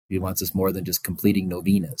He wants us more than just completing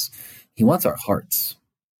novenas. He wants our hearts.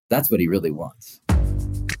 That's what he really wants.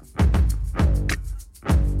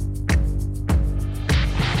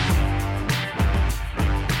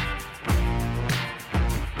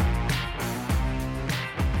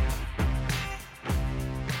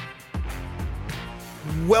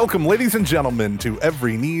 Welcome, ladies and gentlemen, to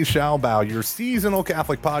Every Knee Shall Bow, your seasonal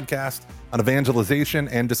Catholic podcast on evangelization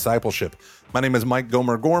and discipleship. My name is Mike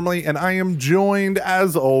Gomer Gormley, and I am joined,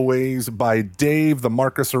 as always, by Dave, the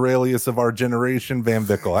Marcus Aurelius of our generation, Van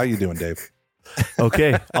Vickle. How you doing, Dave?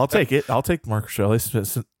 Okay, I'll take it. I'll take Marcus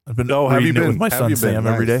Aurelius. I've been have you been with my son Sam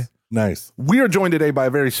every day. Nice. We are joined today by a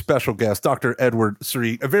very special guest, Dr. Edward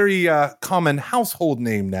Sri, a very common household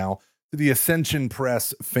name now to the Ascension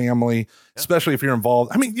Press family, especially if you're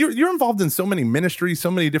involved. I mean, you're involved in so many ministries,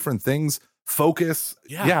 so many different things. Focus.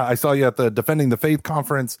 Yeah, I saw you at the Defending the Faith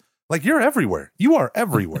conference. Like, you're everywhere. You are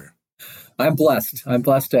everywhere. I'm blessed. I'm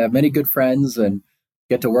blessed to have many good friends and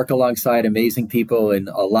get to work alongside amazing people in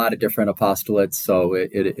a lot of different apostolates. So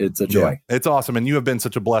it's a joy. Yeah, it's awesome. And you have been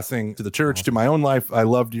such a blessing to the church, to my own life. I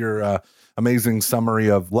loved your amazing summary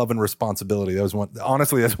of Love and Responsibility. That was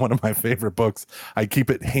honestly, that's one of my favorite books. I keep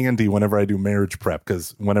it handy whenever I do marriage prep,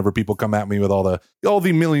 because whenever people come at me with all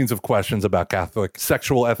the millions of questions about Catholic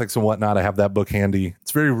sexual ethics and whatnot, I have that book handy.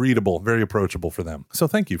 It's very readable, very approachable for them. So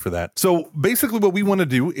thank you for that. So basically what we want to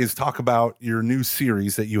do is talk about your new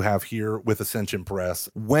series that you have here with Ascension Press,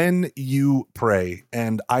 When You Pray.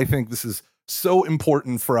 And I think this is so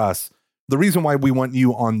important for us. The reason why we want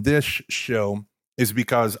you on this show is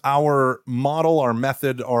because our model, our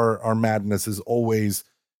method, our madness is always,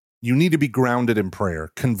 you need to be grounded in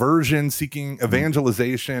prayer, conversion, seeking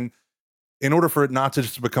evangelization. In order for it not to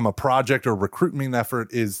just become a project or recruitment effort,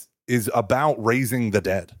 is about raising the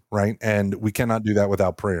dead, right? And we cannot do that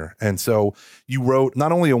without prayer. And so you wrote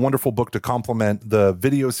not only a wonderful book to complement the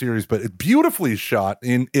video series, but it's beautifully shot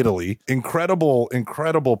in Italy. Incredible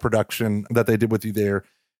production that they did with you there.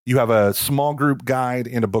 You have a small group guide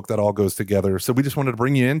and a book that all goes together. So we just wanted to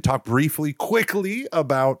bring you in, talk briefly, quickly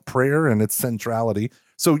about prayer and its centrality.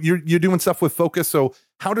 So you're doing stuff with Focus. So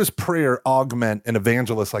how does prayer augment an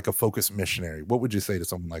evangelist like a Focus missionary? What would you say to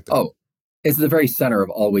someone like that? Oh, it's the very center of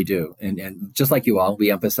all we do. And just like you all, we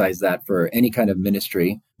emphasize that for any kind of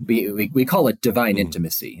ministry. We call it divine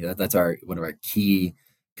intimacy. That's one of our key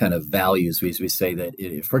kind of values. We say that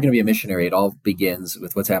if we're going to be a missionary, it all begins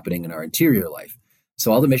with what's happening in our interior life.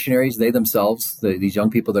 So all the missionaries, they themselves, these young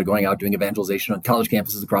people that are going out doing evangelization on college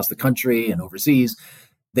campuses across the country and overseas,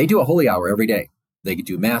 they do a holy hour every day. They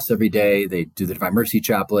do Mass every day. They do the Divine Mercy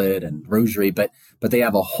Chaplet and Rosary, but they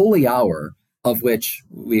have a holy hour, of which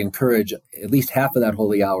we encourage at least half of that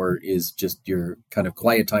holy hour is just your kind of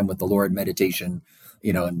quiet time with the Lord, meditation,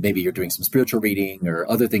 and maybe you're doing some spiritual reading or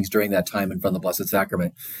other things during that time in front of the Blessed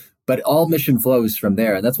Sacrament. But all mission flows from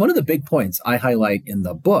there. And that's one of the big points I highlight in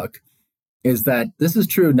the book, is that this is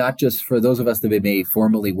true not just for those of us that may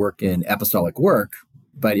formally work in apostolic work,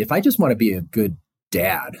 but if I just want to be a good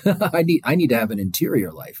dad, I need to have an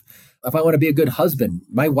interior life. If I want to be a good husband,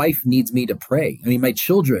 my wife needs me to pray. I mean, my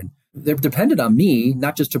children, they're dependent on me,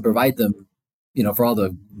 not just to provide them, for all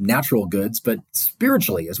the natural goods, but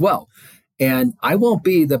spiritually as well. And I won't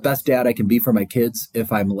be the best dad I can be for my kids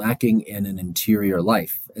if I'm lacking in an interior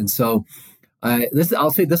life. And so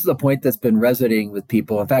I'll say this is a point that's been resonating with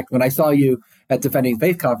people. In fact, when I saw you at Defending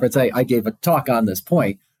Faith conference, I gave a talk on this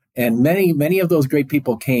point, and many of those great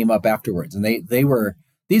people came up afterwards, and they were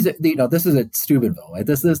this is at Steubenville. Right?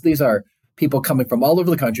 These are people coming from all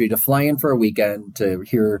over the country to fly in for a weekend to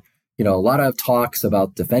hear a lot of talks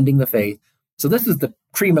about defending the faith. So this is the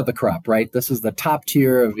cream of the crop, right? This is the top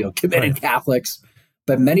tier of committed Catholics,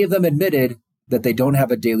 but many of them admitted that they don't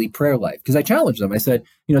have a daily prayer life. Because I challenged them. I said,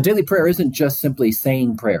 daily prayer isn't just simply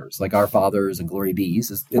saying prayers like Our Fathers and Glory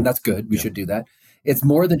Bees, and that's good. We should do that. It's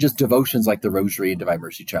more than just devotions like the Rosary and Divine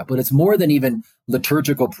Mercy Chaplet. It's more than even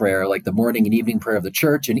liturgical prayer like the morning and evening prayer of the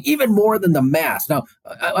Church, and even more than the Mass. Now,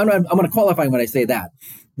 I'm going to qualify when I say that.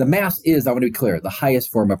 The Mass is, I want to be clear, the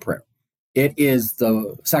highest form of prayer. It is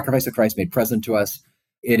the sacrifice of Christ made present to us.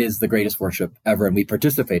 It is the greatest worship ever, and we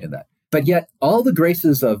participate in that. But yet all the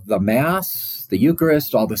graces of the Mass, the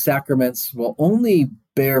Eucharist, all the sacraments will only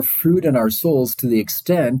bear fruit in our souls to the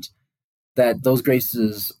extent that those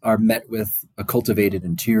graces are met with a cultivated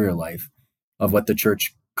interior life of what the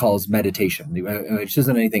Church calls meditation, which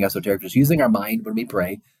isn't anything esoteric, just using our mind when we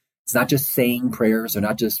pray. It's not just saying prayers or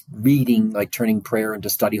not just reading, like turning prayer into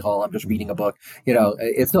study hall. I'm just reading a book.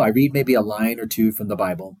 I read maybe a line or two from the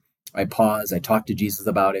Bible. I pause, I talk to Jesus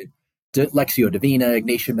about it. Lectio Divina,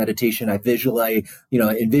 Ignatian meditation. I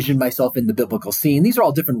envision myself in the biblical scene. These are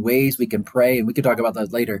all different ways we can pray, and we can talk about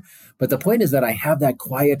that later. But the point is that I have that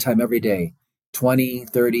quiet time every day, 20,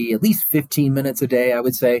 30, at least 15 minutes a day, I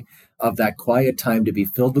would say, of that quiet time to be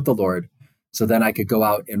filled with the Lord. So then I could go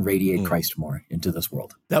out and radiate Christ more into this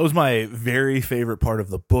world. That was my very favorite part of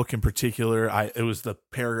the book in particular. It was the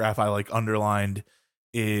paragraph I underlined.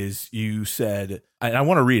 Is you said, and I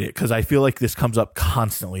want to read it because I feel like this comes up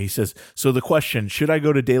constantly. He says, so the question, should I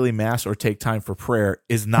go to daily mass or take time for prayer,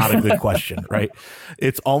 is not a good question, right?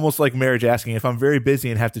 It's almost like marriage asking, if I'm very busy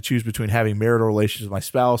and have to choose between having marital relations with my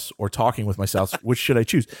spouse or talking with my spouse, which should I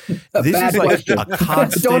choose? This is like a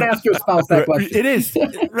constant. Don't ask your spouse that question. It is,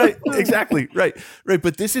 right, exactly, right.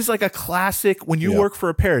 But this is like a classic, when you work for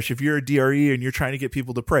a parish, if you're a DRE and you're trying to get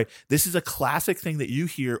people to pray, this is a classic thing that you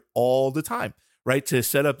hear all the time. Right, to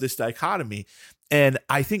set up this dichotomy. And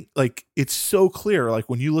I think it's so clear,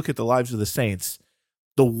 when you look at the lives of the saints,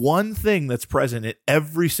 the one thing that's present in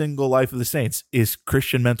every single life of the saints is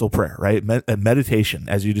Christian mental prayer, right? Meditation,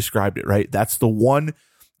 as you described it, right? That's the one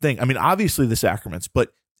thing. I mean, obviously the sacraments,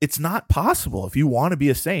 but it's not possible if you want to be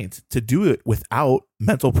a saint to do it without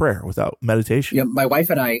mental prayer, without meditation. Yeah, my wife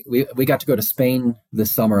and I, we got to go to Spain this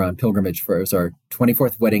summer on pilgrimage for our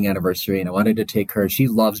 24th wedding anniversary, and I wanted to take her. She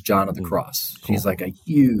loves John of the Cross. Cool. She's like a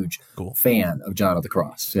huge fan of John of the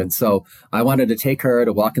Cross. And so I wanted to take her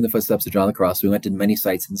to walk in the footsteps of John of the Cross. We went to many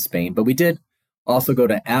sites in Spain, but we did also go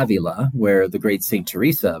to Avila, where the great Saint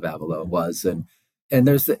Teresa of Avila was. And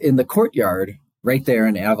there's in the courtyard right there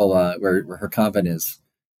in Avila where her convent is,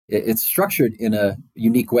 it's structured in a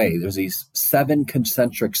unique way. There's these 7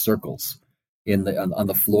 concentric circles on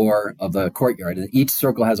the floor of the courtyard, and each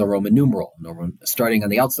circle has a Roman numeral, starting on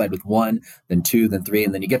the outside with 1, then 2, then 3,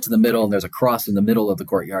 and then you get to the middle, and there's a cross in the middle of the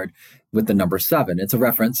courtyard with the number 7. It's a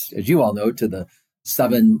reference, as you all know, to the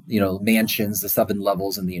 7, mansions, the 7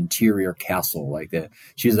 levels in the interior castle.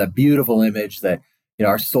 She has a beautiful image that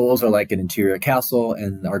our souls are like an interior castle,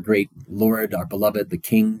 and our great Lord, our beloved, the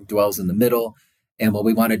King, dwells in the middle. And what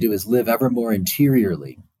we want to do is live ever more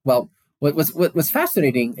interiorly. Well, what was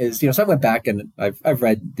fascinating is, so I went back and I've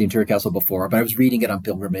read The Interior Castle before, but I was reading it on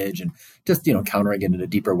pilgrimage and just, countering it in a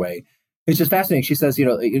deeper way. It's just fascinating. She says,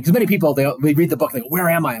 because many people, we read the book, they go, where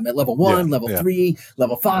am I? I'm at level 1, level 3,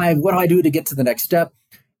 level 5. What do I do to get to the next step?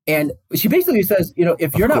 And she basically says,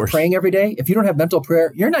 if you're not praying every day, if you don't have mental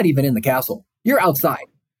prayer, you're not even in the castle. You're outside.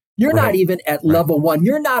 You're not even at level 1.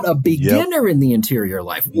 You're not a beginner in the interior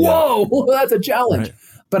life. Whoa, that's a challenge. Right.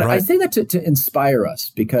 But I say that to inspire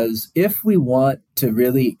us, because if we want to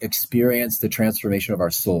really experience the transformation of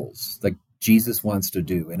our souls, like Jesus wants to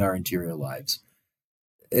do in our interior lives,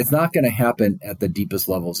 it's not going to happen at the deepest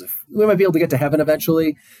levels. If we might be able to get to heaven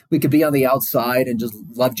eventually, we could be on the outside and just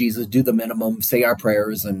love Jesus, do the minimum, say our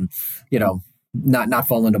prayers, and not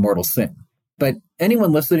fall into mortal sin. But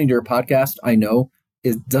anyone listening to your podcast, I know,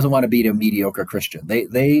 doesn't want to be a mediocre Christian.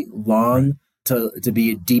 They long to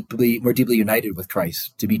be more deeply united with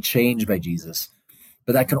Christ, to be changed by Jesus.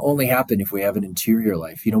 But that can only happen if we have an interior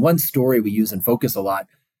life. One story we use in Focus a lot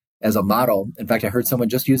as a model, in fact, I heard someone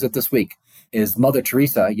just use it this week, is Mother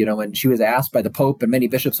Teresa, when she was asked by the Pope and many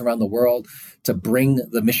bishops around the world to bring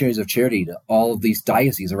the missionaries of charity to all of these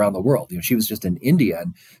dioceses around the world. She was just in India,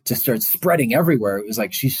 and to start spreading everywhere, it was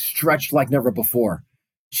like she stretched like never before.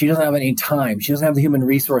 She doesn't have any time. She doesn't have the human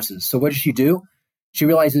resources. So what does she do? She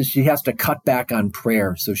realizes she has to cut back on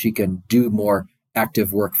prayer so she can do more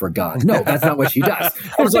active work for God. No, that's not what she does.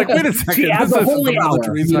 I was like, wait a second. She adds a holy hour.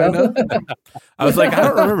 I was like, I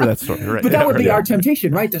don't remember that story. Right. But that would be our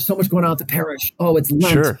temptation, right? There's so much going on at the parish. Oh, it's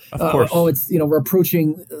Lent. Sure, of course. It's, we're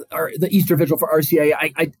approaching the Easter Vigil for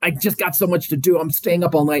RCIA. I just got so much to do. I'm staying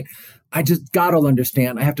up all night. God will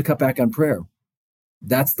understand. I have to cut back on prayer.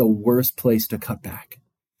 That's the worst place to cut back.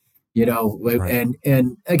 Right.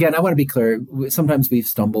 And again, I want to be clear. Sometimes we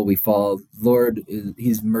stumble, we fall. Lord,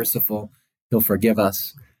 He's merciful. He'll forgive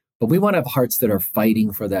us. But we want to have hearts that are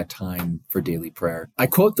fighting for that time for daily prayer. I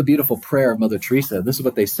quote the beautiful prayer of Mother Teresa. This is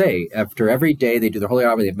what they say. After every day, they do their Holy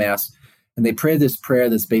Hour, they have Mass, and they pray this prayer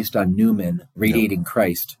that's based on Newman, radiating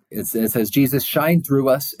Christ. It says, Jesus, shine through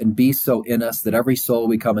us and be so in us that every soul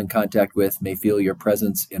we come in contact with may feel your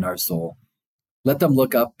presence in our soul. Let them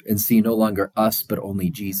look up and see no longer us, but only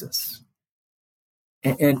Jesus.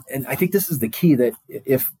 And I think this is the key, that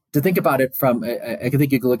to think about it from, I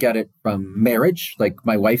think you can look at it from marriage. Like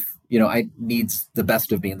my wife, I needs the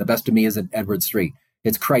best of me, and the best of me isn't Edward Street.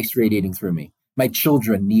 It's Christ radiating through me. My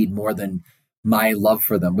children need more than my love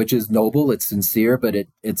for them, which is noble, it's sincere, but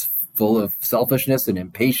it's full of selfishness and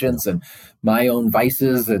impatience and my own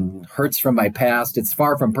vices and hurts from my past. It's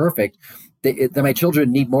far from perfect. that my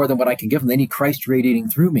children need more than what I can give them. They need Christ radiating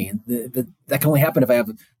through me. And that can only happen if I have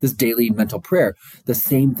this daily mental prayer. The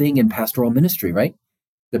same thing in pastoral ministry, right?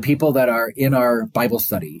 The people that are in our Bible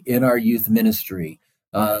study, in our youth ministry,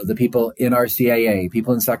 the people in our CIA,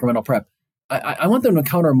 people in Sacramental Prep, I want them to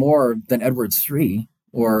encounter more than Edwards III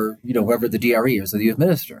or, whoever the DRE is, or the youth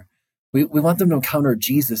minister. We want them to encounter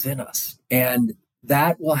Jesus in us. And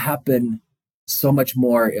that will happen so much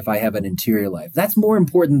more if I have an interior life. That's more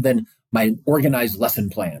important than my organized lesson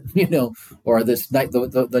plan, or this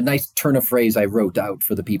the nice turn of phrase I wrote out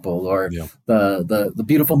for the people, or the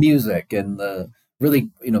beautiful music and the really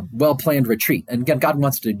well-planned retreat. And again, God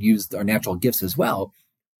wants to use our natural gifts as well.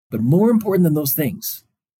 But more important than those things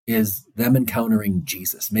is them encountering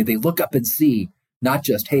Jesus. May they look up and see not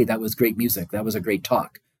just, hey, that was great music, that was a great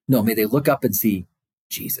talk. No, may they look up and see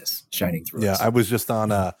Jesus shining through us. I was just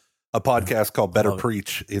on a podcast called Better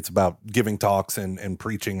Preach. It's about giving talks and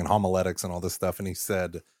preaching and homiletics and all this stuff. And he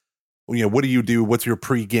said, what do you do? What's your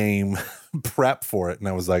pregame prep for it? And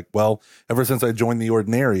I was like, well, ever since I joined the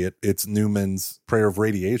ordinariate, it's Newman's prayer of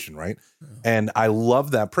radiation, right? Yeah. And I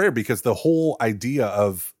love that prayer because the whole idea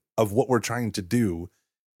of what we're trying to do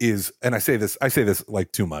is, and I say this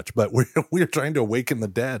like too much, but we're trying to awaken the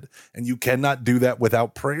dead, and you cannot do that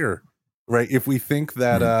without prayer. Right. If we think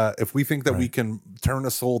that we can turn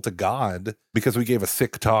a soul to God because we gave a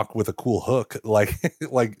sick talk with a cool hook,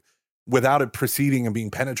 like without it preceding and being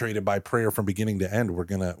penetrated by prayer from beginning to end, we're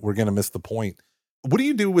gonna miss the point. What do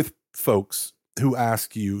you do with folks who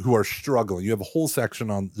ask you, who are struggling? You have a whole section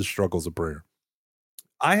on the struggles of prayer.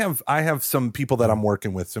 I have some people that I'm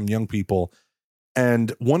working with, some young people,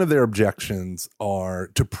 and one of their objections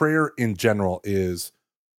to prayer in general is,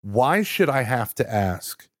 why should I have to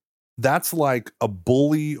ask? That's like a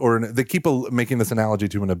bully, or they keep making this analogy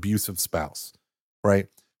to an abusive spouse, right?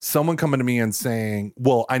 Someone coming to me and saying,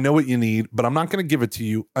 well, I know what you need, but I'm not going to give it to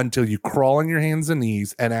you until you crawl on your hands and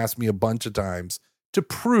knees and ask me a bunch of times to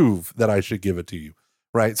prove that I should give it to you,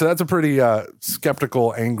 right? So that's a pretty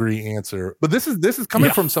skeptical, angry answer. But this is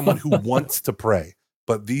coming from someone who wants to pray,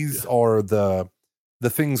 but these are the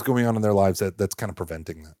things going on in their lives that's kind of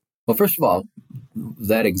preventing that. Well, first of all,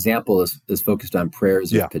 that example is focused on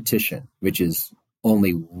prayers of petition, which is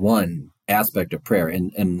only one aspect of prayer,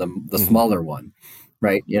 and the smaller one,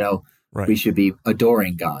 right? Right. We should be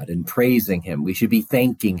adoring God and praising Him. We should be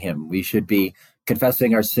thanking Him. We should be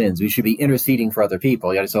confessing our sins. We should be interceding for other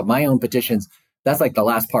people. So my own petitions, that's like the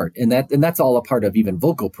last part, and that's all a part of even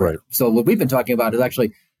vocal prayer. Right. So what we've been talking about is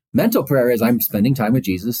actually mental prayer. Is I'm spending time with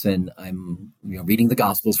Jesus, and I'm reading the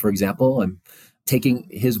Gospels, for example. I'm taking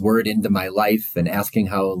His word into my life and asking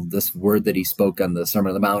how this word that He spoke on the Sermon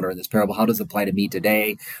on the Mount or in this parable, how does it apply to me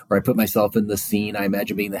today? Or I put myself in the scene. I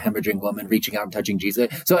imagine being the hemorrhaging woman reaching out and touching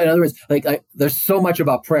Jesus. So in other words, there's so much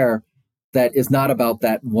about prayer that is not about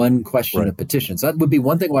that one question of petition. So that would be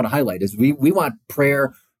one thing I want to highlight is we want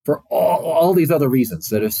prayer for all these other reasons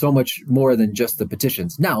that are so much more than just the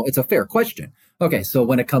petitions. Now, it's a fair question. Okay, so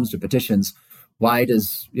when it comes to petitions, why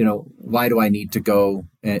do I need to go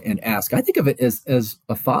and ask? I think of it as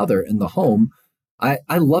a father in the home.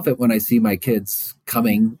 I love it when I see my kids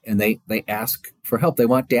coming and they ask for help. They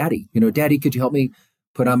want daddy. Daddy, could you help me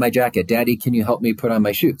put on my jacket? Daddy, can you help me put on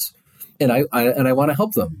my shoes? And I want to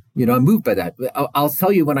help them. I'm moved by that. I'll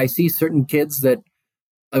tell you, when I see certain kids that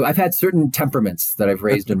I've had certain temperaments that I've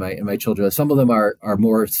raised in my children. Some of them are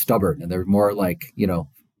more stubborn, and they're more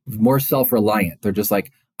more self-reliant. They're just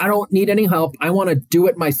like, I don't need any help. I want to do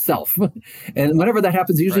it myself. And whenever that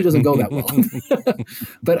happens, it usually doesn't go that well.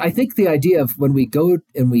 But I think the idea of when we go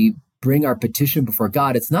and we bring our petition before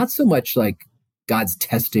God, it's not so much like God's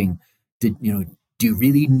testing. Do you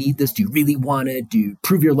really need this? Do you really want it? Do you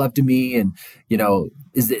prove your love to me? And,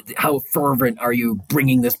 how fervent are you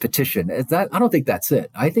bringing this petition? I don't think that's it.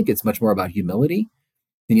 I think it's much more about humility.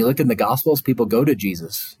 And you look in the Gospels, people go to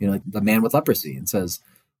Jesus, the man with leprosy, and says,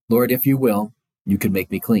 Lord, if you will, you can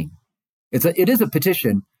make me clean. It is a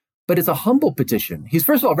petition, but it's a humble petition. He's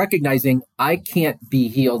first of all recognizing I can't be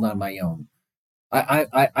healed on my own.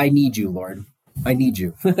 I need you, Lord. I need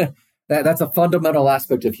you. That's a fundamental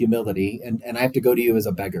aspect of humility, and I have to go to you as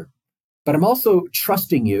a beggar. But I'm also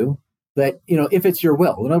trusting you that, if it's your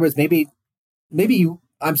will. In other words, maybe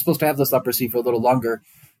I'm supposed to have this leprosy for a little longer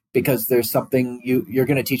because there's something you're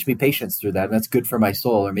going to teach me patience through that, and that's good for my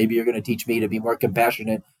soul. Or maybe you're going to teach me to be more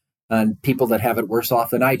compassionate on people that have it worse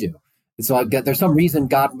off than I do. And so there's some reason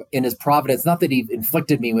God in His providence, not that He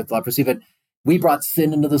inflicted me with leprosy, but we brought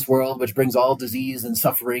sin into this world, which brings all disease and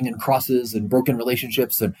suffering and crosses and broken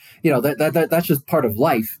relationships. And, that's just part of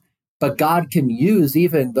life. But God can use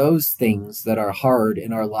even those things that are hard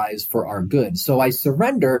in our lives for our good. So I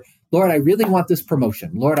surrender. Lord, I really want this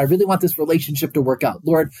promotion. Lord, I really want this relationship to work out.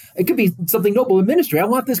 Lord, it could be something noble in ministry. I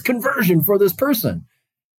want this conversion for this person.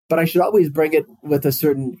 But I should always bring it with a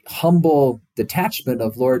certain humble detachment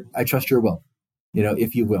of, Lord, I trust your will,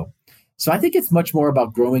 if you will. So I think it's much more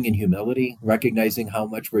about growing in humility, recognizing how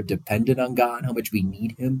much we're dependent on God, how much we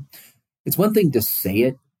need him. It's one thing to say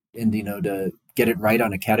it and, to get it right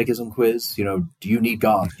on a catechism quiz. Do you need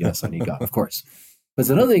God? Yes, I need God, of course. But it's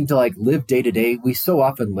another thing to live day to day. We so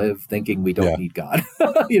often live thinking we don't need God,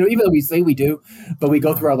 even though we say we do, but we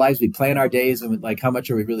go through our lives, we plan our days, and how much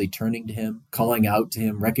are we really turning to him, calling out to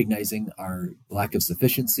him, recognizing our lack of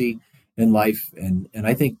sufficiency in life. And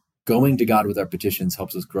I think going to God with our petitions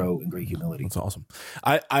helps us grow in great humility. That's awesome.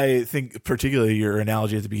 I think particularly your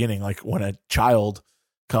analogy at the beginning, like when a child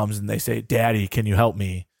comes and they say, Daddy, can you help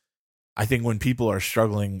me? I think when people are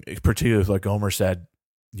struggling, particularly like Omer said,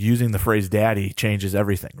 using the phrase daddy changes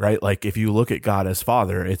everything, right? Like if you look at God as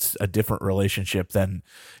father, it's a different relationship than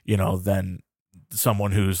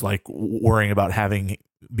someone who's like worrying about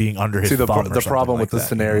being under his thumb. The problem with the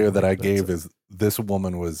scenario that I gave is this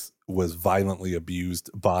woman was violently abused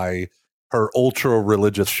by her ultra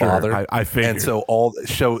religious father. I figured. And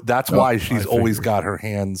so that's why she's always got her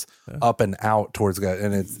hands up and out towards God.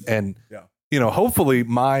 And hopefully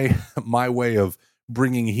my way of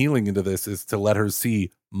bringing healing into this is to let her see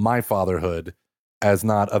my fatherhood as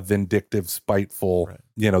not a vindictive, spiteful,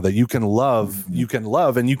 that you can love,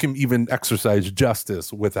 and you can even exercise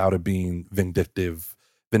justice without it being vindictive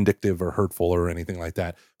or hurtful or anything like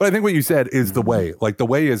that. But I think what you said is the way. Like the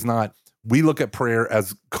way is not, we look at prayer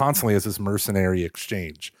as constantly as this mercenary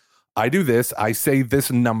exchange. I do this, I say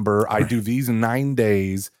this number, I do these 9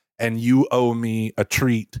 days, and you owe me a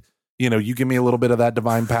treat. You give me a little bit of that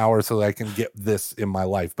divine power so that I can get this in my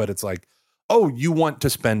life. But it's like, oh, you want to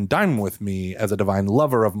spend time with me as a divine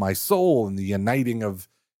lover of my soul, and the uniting of,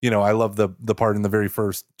 I love the part in the very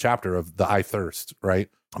first chapter of the I thirst, right?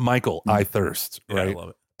 Michael, I thirst, right? I love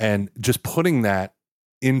it. And just putting that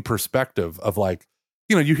in perspective of like,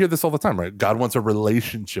 you hear this all the time, right? God wants a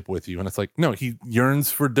relationship with you. And it's like, no, he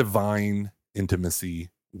yearns for divine intimacy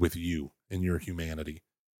with you in your humanity.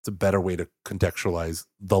 It's a better way to contextualize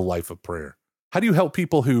the life of prayer. How do you help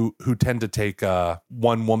people who tend to take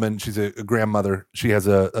one woman, she's a grandmother, she has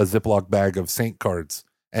a Ziploc bag of saint cards,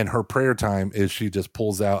 and her prayer time is she just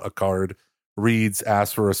pulls out a card, reads,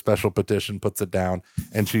 asks for a special petition, puts it down,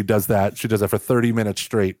 and she does that for 30 minutes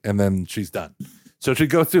straight, and then she's done. So she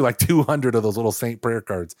goes through like 200 of those little saint prayer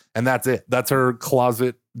cards, and that's it. That's her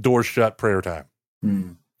closet, door shut prayer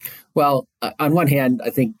time. Well, on one hand,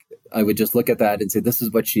 I think I would just look at that and say, this is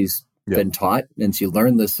what she's been taught, and she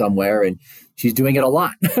learned this somewhere, and she's doing it a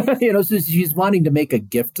lot. So she's wanting to make a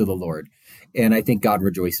gift to the Lord. And I think God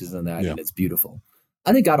rejoices in that, and it's beautiful.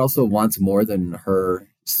 I think God also wants more than her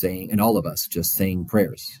saying, and all of us just saying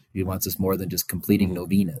prayers. He wants us more than just completing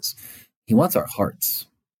novenas. He wants our hearts.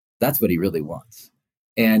 That's what he really wants.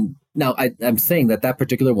 And now I'm saying that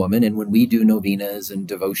particular woman, and when we do novenas and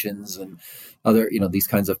devotions and other, these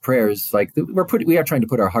kinds of prayers, like we are trying to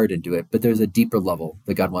put our heart into it, but there's a deeper level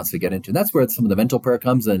that God wants to get into. And that's where some of the mental prayer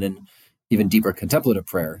comes in, and even deeper contemplative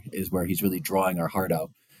prayer is where he's really drawing our heart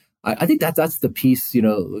out. I think that's the piece,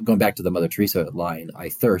 going back to the Mother Teresa line, I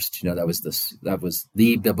thirst, that was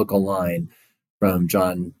the biblical line from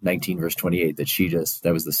John 19, verse 28,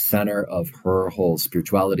 that was the center of her whole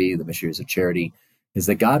spirituality, the Missionaries of Charity, is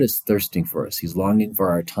that God is thirsting for us. He's longing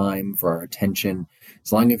for our time, for our attention.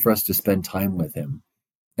 He's longing for us to spend time with him.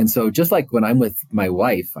 And so just like when I'm with my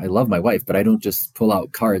wife, I love my wife, but I don't just pull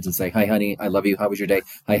out cards and say, hi, honey, I love you. How was your day?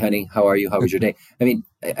 Hi, honey, how are you? How was your day? I mean,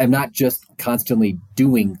 I'm not just constantly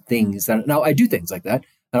doing things. Now, I do things like that,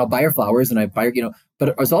 and I'll buy her flowers, and I buy her,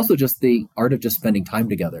 but it's also just the art of just spending time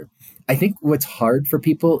together. I think what's hard for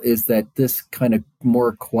people is that this kind of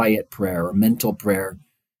more quiet prayer or mental prayer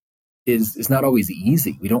is not always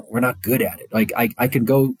easy. We're not good at it. Like I can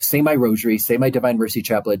go say my rosary, say my Divine Mercy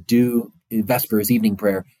Chaplet, do Vespers evening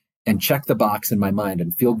prayer, and check the box in my mind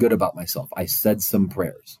and feel good about myself. I said some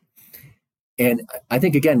prayers. And I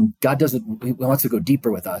think, again, God wants to go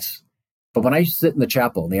deeper with us. But when I sit in the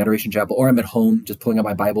chapel, in the Adoration Chapel, or I'm at home just pulling out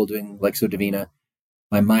my Bible, doing Lectio Divina,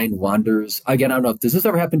 my mind wanders. Again, I don't know. Does this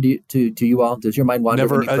ever happen to you all? Does your mind wander?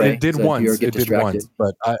 Never. When you pray? It did once.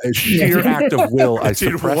 But a sheer act of will, I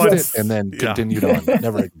suppressed it and then continued on.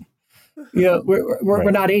 Never again.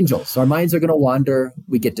 We're not angels. Our minds are going to wander.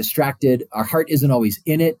 We get distracted. Our heart isn't always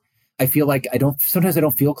in it. I feel like sometimes I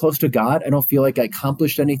don't feel close to God. I don't feel like I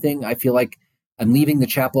accomplished anything. I feel like I'm leaving the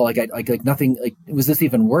chapel like nothing, like, was this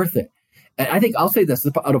even worth it? And I think I'll say this,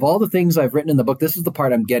 out of all the things I've written in the book, this is the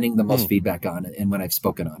part I'm getting the most feedback on. And when I've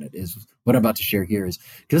spoken on it is what I'm about to share here is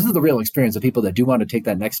because this is the real experience of people that do want to take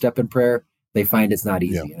that next step in prayer. They find it's not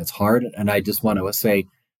easy and it's hard. And I just want to say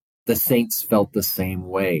the saints felt the same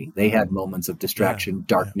way. They had moments of distraction,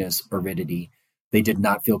 darkness, aridity. They did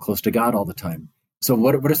not feel close to God all the time. So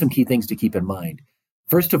what are some key things to keep in mind?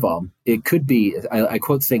 First of all, it could be, I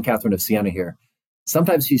quote St. Catherine of Siena here.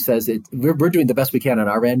 Sometimes she says, we're doing the best we can on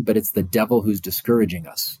our end, but it's the devil who's discouraging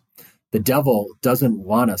us. The devil doesn't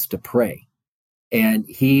want us to pray. And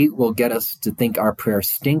he will get us to think our prayer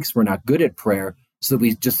stinks. We're not good at prayer. So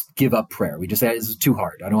we just give up prayer. We just say, this is too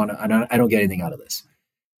hard. I don't get anything out of this.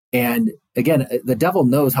 And again, the devil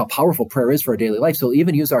knows how powerful prayer is for our daily life. So he'll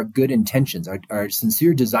even use our good intentions, our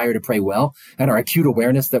sincere desire to pray well, and our acute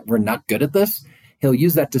awareness that we're not good at this. He'll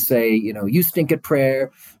use that to say, you stink at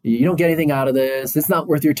prayer. You don't get anything out of this. It's not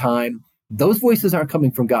worth your time. Those voices aren't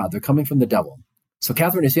coming from God. They're coming from the devil. So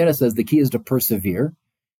Catherine of Siena says the key is to persevere.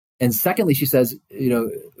 And secondly, she says,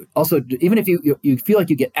 also, even if you feel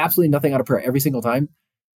like you get absolutely nothing out of prayer every single time,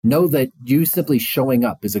 know that you simply showing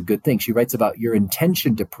up is a good thing. She writes about your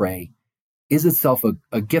intention to pray is itself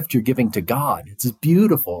a gift you're giving to God. It's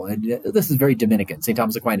beautiful. And this is very Dominican. St.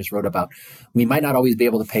 Thomas Aquinas wrote about, we might not always be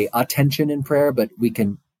able to pay attention in prayer, but we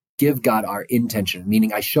can give God our intention,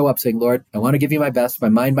 meaning I show up saying, Lord, I want to give you my best. My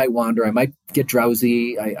mind might wander. I might get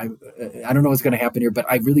drowsy. I don't know what's going to happen here,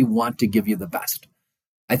 but I really want to give you the best.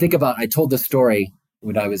 I told this story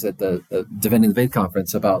when I was at the Defending the Faith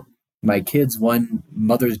conference about my kids one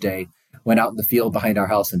Mother's Day went out in the field behind our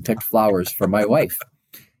house and picked flowers for my wife.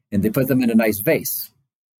 And they put them in a nice vase.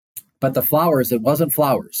 But the flowers, it wasn't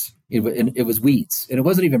flowers. It was weeds. And it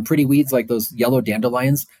wasn't even pretty weeds like those yellow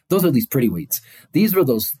dandelions. Those are these pretty weeds. These were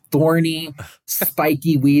those thorny,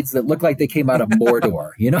 spiky weeds that look like they came out of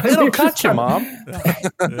Mordor. It'll cut you, Mom.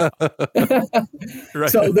 Right.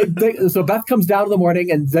 So Beth comes down in the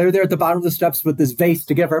morning and they're there at the bottom of the steps with this vase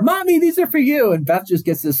to give her. Mommy, these are for you. And Beth just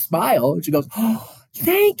gets this smile. And she goes, oh,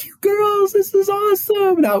 thank you, girls. This is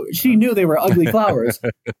awesome. Now, she knew they were ugly flowers,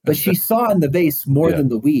 but she saw in the vase more than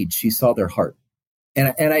the weeds. She saw their heart.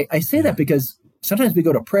 And I say that because sometimes we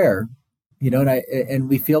go to prayer, and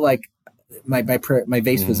we feel like my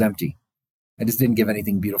vase was empty. I just didn't give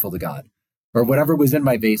anything beautiful to God, or whatever was in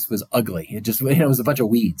my vase was ugly. It just, it was a bunch of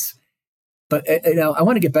weeds. But I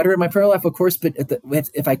want to get better in my prayer life, of course. But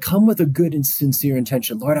if I come with a good and sincere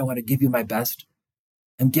intention, Lord, I want to give you my best.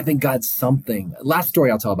 I'm giving God something. Last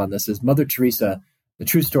story I'll tell about this is Mother Teresa, the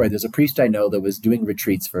true story. There's a priest I know that was doing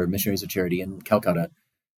retreats for Missionaries of Charity in Calcutta.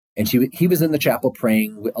 And he was in the chapel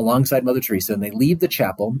praying alongside Mother Teresa, and they leave the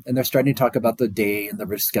chapel and they're starting to talk about the day and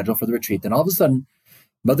the schedule for the retreat. Then all of a sudden,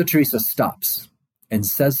 Mother Teresa stops and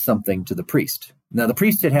says something to the priest. Now, the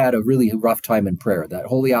priest had a really rough time in prayer. That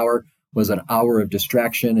holy hour was an hour of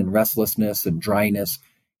distraction and restlessness and dryness.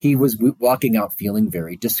 He was walking out feeling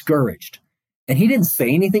very discouraged. And he didn't say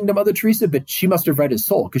anything to Mother Teresa, but she must have read his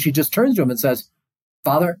soul because she just turns to him and says,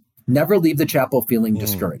 Father, never leave the chapel feeling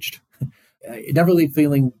discouraged. Never leave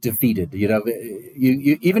feeling defeated. You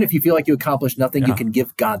even if you feel like you accomplished nothing, you can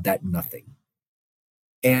give God that nothing.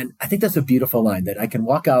 And I think that's a beautiful line that I can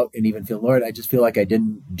walk out and even feel, Lord, I just feel like I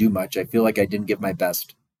didn't do much. I feel like I didn't give my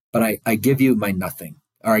best, but I give you my nothing,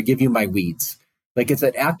 or I give you my weeds. Like it's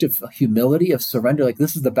an act of humility, of surrender. Like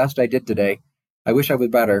this is the best I did today. I wish I was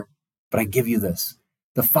better, but I give you this.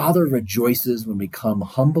 The Father rejoices when we come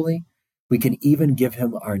humbly. We can even give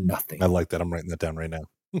him our nothing. I like that. I'm writing that down right now.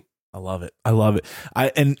 I love it.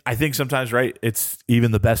 I think sometimes, right, it's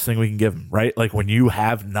even the best thing we can give him, right? Like when you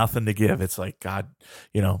have nothing to give, it's like, God,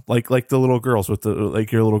 like the little girls with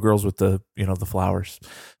your little girls with the flowers.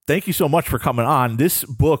 Thank you so much for coming on. This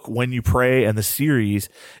book, When You Pray, and the series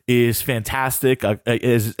is fantastic.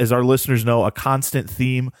 As our listeners know, a constant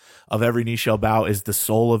theme of Every Knee Shall Bow is the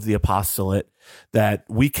soul of the apostolate, that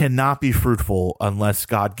we cannot be fruitful unless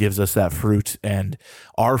God gives us that fruit, and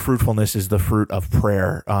our fruitfulness is the fruit of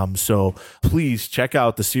prayer. So please check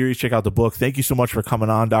out the series, check out the book. Thank you so much for coming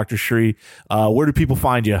on, Dr. Sri. Where do people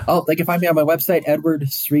find you? Oh, they can find me on my website,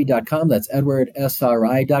 edwardsri.com. That's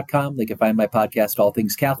edwardsri.com. They can find my podcast, All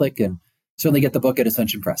Things Catholic, and certainly get the book at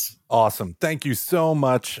Ascension Press. Awesome. Thank you so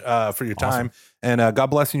much for your time. Awesome. And God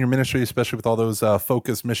bless in your ministry, especially with all those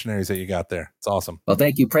focused missionaries that you got there. It's awesome. Well,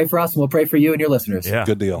 thank you. Pray for us, and we'll pray for you and your listeners. Yeah.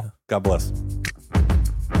 Good deal. God bless.